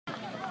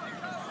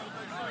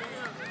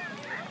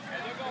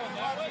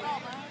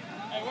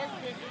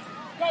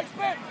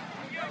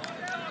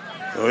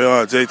Oh, we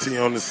are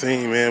JT on the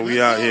scene, man.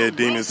 We out here at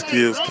Demon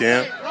Skills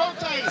Camp.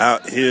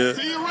 Out here,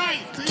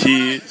 the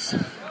kids.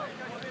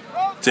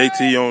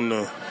 JT on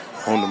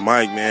the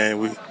mic,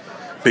 man.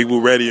 Big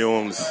Woo Radio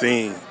on the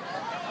scene.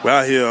 We're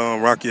out here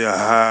on Rocky Hill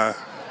High.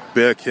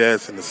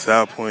 Bearcats and the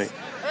South Point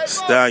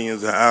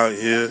Stallions are out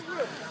here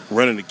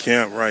running the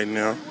camp right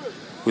now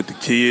with the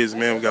kids,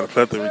 man. We got a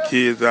plethora of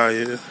kids out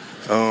here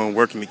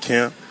working the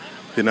camp.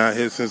 Been out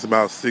here since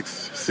about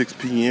 6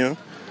 p.m.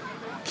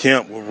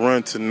 Camp will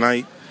run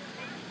tonight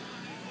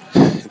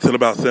until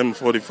about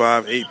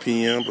 7:45, 8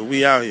 p.m. But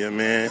we out here,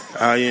 man.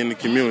 Out here in the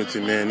community,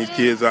 man. These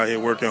kids out here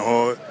working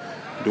hard,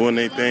 doing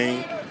their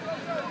thing.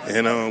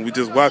 And we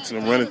just watching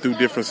them running through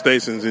different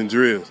stations and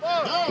drills.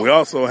 We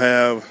also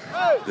have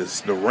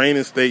the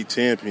reigning state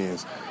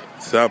champions,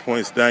 South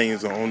Point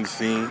Stallions, are on the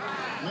scene.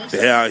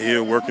 They're out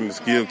here working the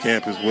skill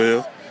camp as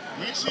well.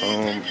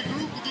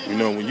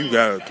 When you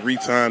got a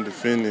 3-time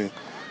defending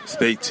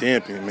state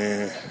champion,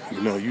 man,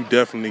 you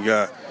definitely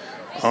got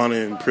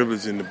honor and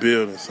privilege in the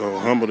building. So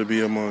humble to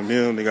be among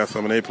them. They got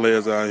some of their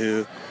players out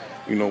here,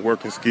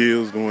 working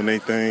skills, doing their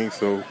thing.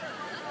 So,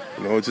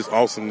 it's just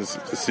awesome to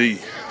see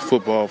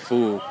football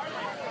full.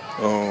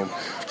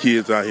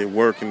 Kids out here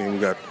working, and we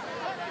got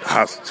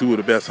 2 of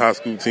the best high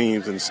school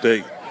teams in the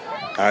state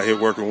out here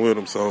working with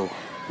them. So,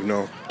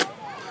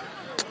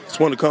 just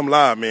want to come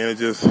live, man, and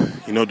just,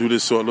 do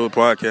this short little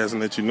podcast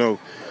and let you know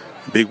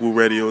Big Woo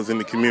Radio is in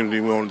the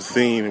community. We're on the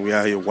scene, and we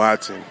out here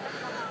watching.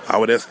 I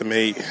would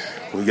estimate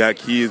we got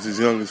kids as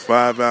young as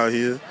 5 out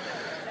here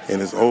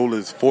and as old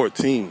as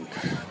 14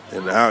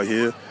 and out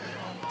here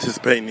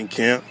participating in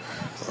camp,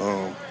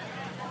 and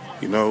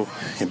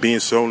being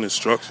shown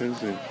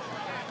instructions. And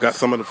got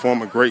some of the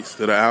former greats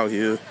that are out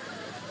here,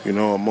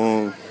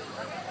 among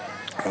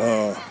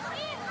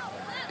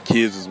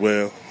kids as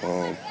well.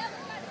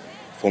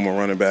 Former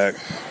running back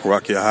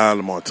Rocky High,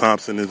 Lamar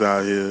Thompson is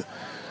out here.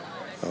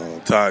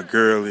 Todd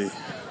Gurley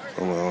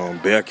from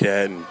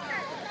Bearcat and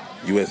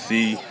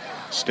USC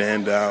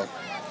standout.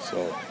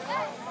 So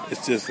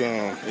it's just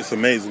it's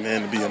amazing,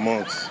 man, to be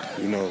amongst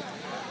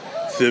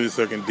Sylvia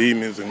Circle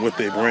Demons and what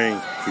they bring.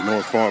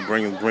 As far as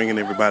bringing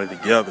everybody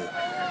together.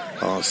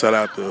 Shout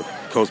out to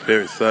Coach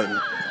Perry Sutton.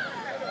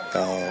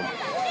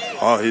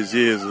 All his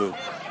years of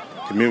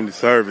community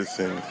service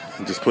and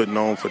just putting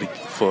on for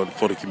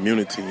the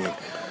community and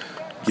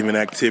giving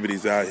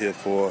activities out here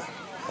for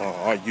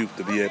our youth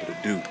to be able to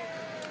do.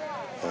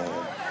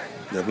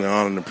 Definitely an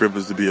honor and a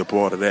privilege to be a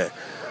part of that.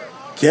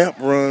 Camp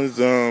runs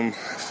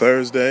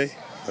Thursday,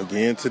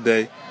 again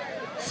today,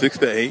 6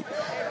 to 8.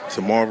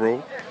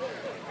 Tomorrow,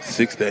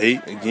 6 to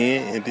 8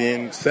 again. And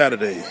then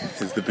Saturday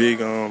is the big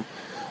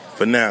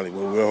finale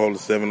where we'll hold a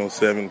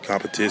 7-on-7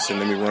 competition.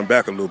 Let me run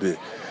back a little bit.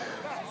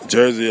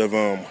 Jersey of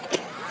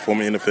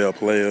former NFL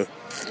player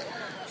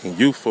in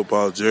youth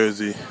football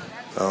jersey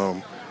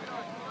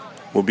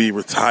will be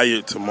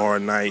retired tomorrow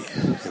night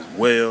as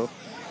well.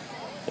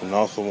 And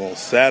also on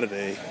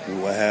Saturday, we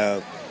will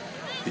have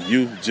the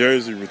youth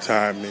jersey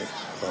retirement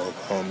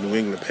of New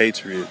England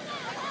Patriot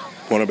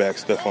cornerback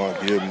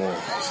Stephon Gilmore.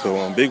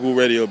 So Big Woo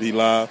Radio will be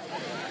live.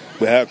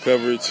 We'll have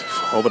coverage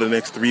over the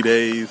next 3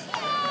 days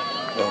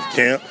of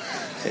camp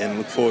and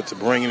look forward to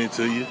bringing it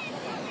to you.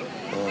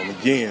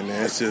 Again,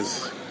 man, it's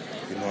just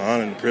an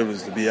honor and a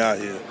privilege to be out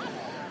here.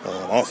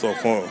 Also,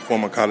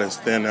 former college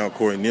standout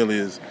Corey Neely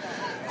is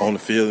on the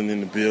field and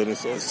in the building.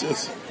 So it's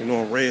just,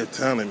 a array of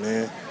talent,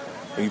 man.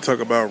 When you talk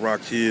about Rock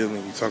Hill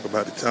and you talk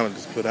about the talent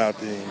that's put out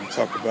there and you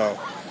talk about,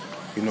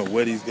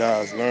 where these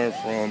guys learn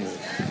from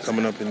and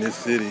coming up in this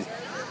city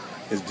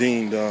is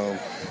deemed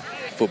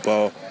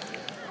football,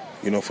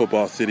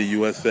 football city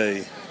USA.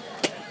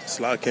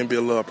 It can be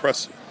a little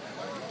oppressive.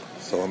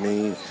 So,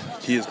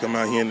 kids come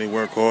out here and they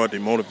work hard. They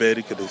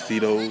motivated because they see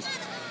those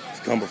that's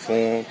come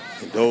before them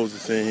and those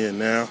that's in here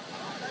now.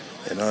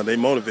 And they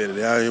motivated.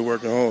 They're out here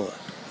working hard.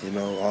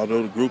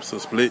 Although the groups are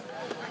split,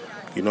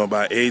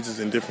 by ages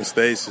and different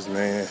stages,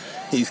 man,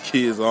 these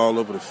kids are all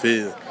over the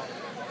field,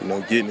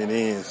 getting it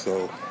in.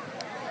 So,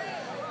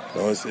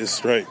 it's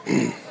straight.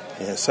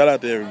 And shout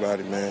out to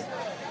everybody, man,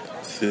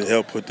 to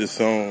help put this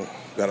on.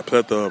 Got a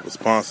plethora of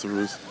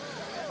sponsors.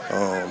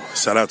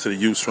 Shout out to the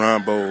Youth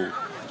Shrine Bowl,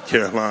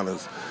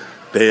 Carolinas.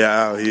 They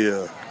are out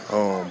here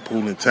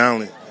pooling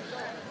talent,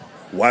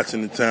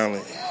 watching the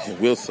talent, and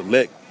we'll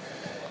select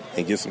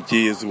and get some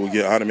kids who will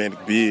get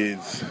automatic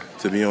bids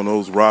to be on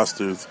those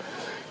rosters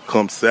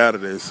come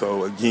Saturday.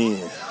 So,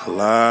 again, a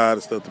lot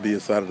of stuff to be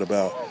excited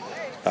about,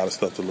 a lot of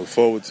stuff to look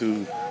forward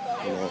to.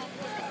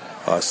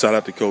 Shout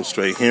out to Coach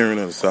Stray Herring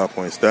of the South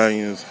Point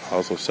Stallions.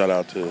 Also, shout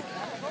out to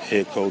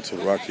head coach of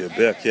the Rocky Hill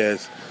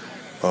Bearcats,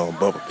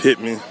 Bubba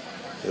Pittman.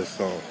 That's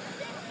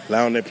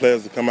allowing their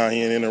players to come out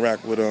here and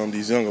interact with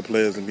these younger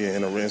players and be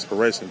an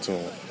inspiration to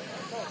them.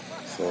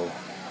 So,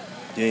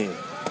 again,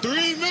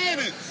 3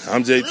 minutes.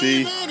 I'm JT.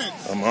 3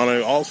 minutes. I'm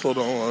honored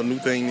also a new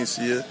thing this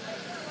year.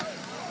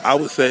 I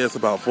would say it's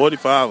about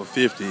 45 or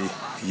 50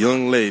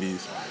 young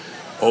ladies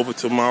over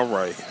to my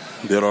right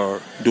that are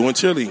doing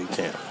cheerleading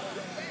camp.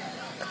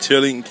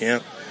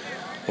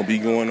 will be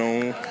going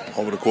on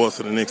over the course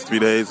of the next 3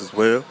 days as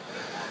well.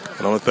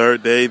 And on the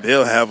third day,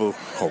 they'll have a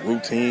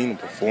routine, a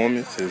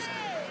performance. As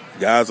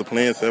guys are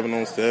playing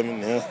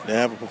 7-on-7, they'll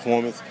have a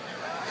performance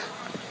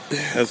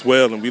as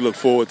well, and we look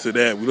forward to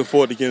that. We look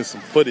forward to getting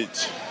some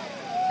footage,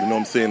 you know what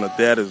I'm saying, of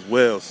that as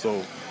well.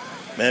 So,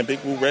 man, Big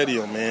Woo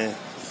Radio, man,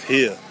 is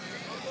here.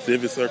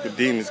 Civic Circle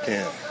Demons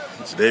Camp.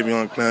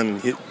 Jadeveon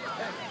Clowney Hit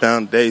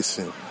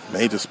Foundation,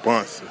 major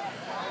sponsor.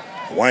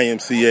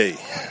 YMCA.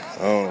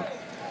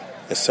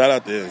 And shout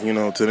out there, you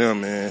know, to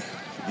them, man.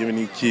 Giving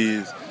these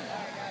kids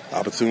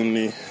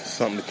opportunity,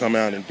 something to come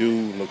out and do,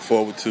 look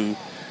forward to,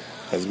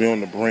 as we're on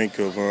the brink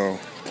of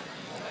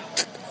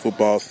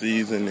football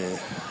season, and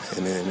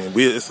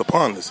it's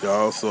upon us,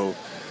 y'all. So,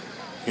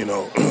 you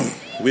know,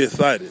 we're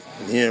excited.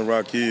 And here in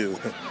Rock Hill,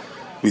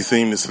 we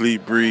seem to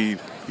sleep,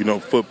 breathe, you know,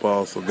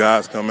 football. So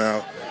guys come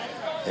out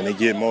and they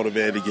get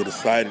motivated, they get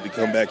excited to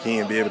come back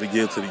in and be able to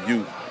give to the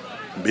youth,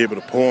 and be able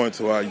to pour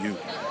into our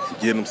youth and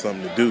give them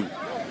something to do.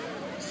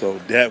 So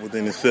that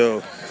within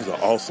itself is an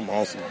awesome,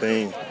 awesome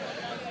thing,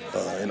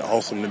 and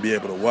awesome to be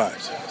able to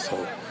watch.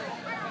 So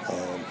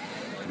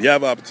if you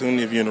have an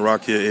opportunity, if you're in the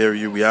Rock Hill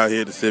area, we out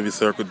here at the Civic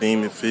Circle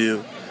Demon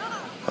Field,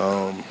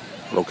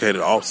 located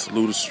off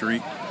Saluda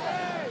Street.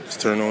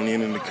 Just turn on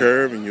in the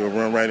curve and you'll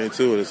run right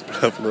into it. There's a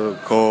plethora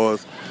of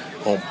cars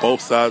on both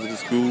sides of the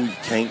school. You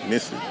can't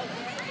miss it.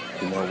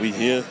 You know, we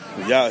here,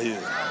 we out here.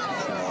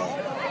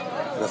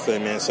 Like I say,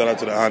 man, shout out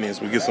to the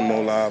audience. We get some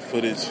more live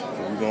footage.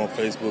 We go on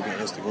Facebook and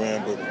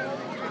Instagram,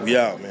 but we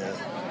out, man.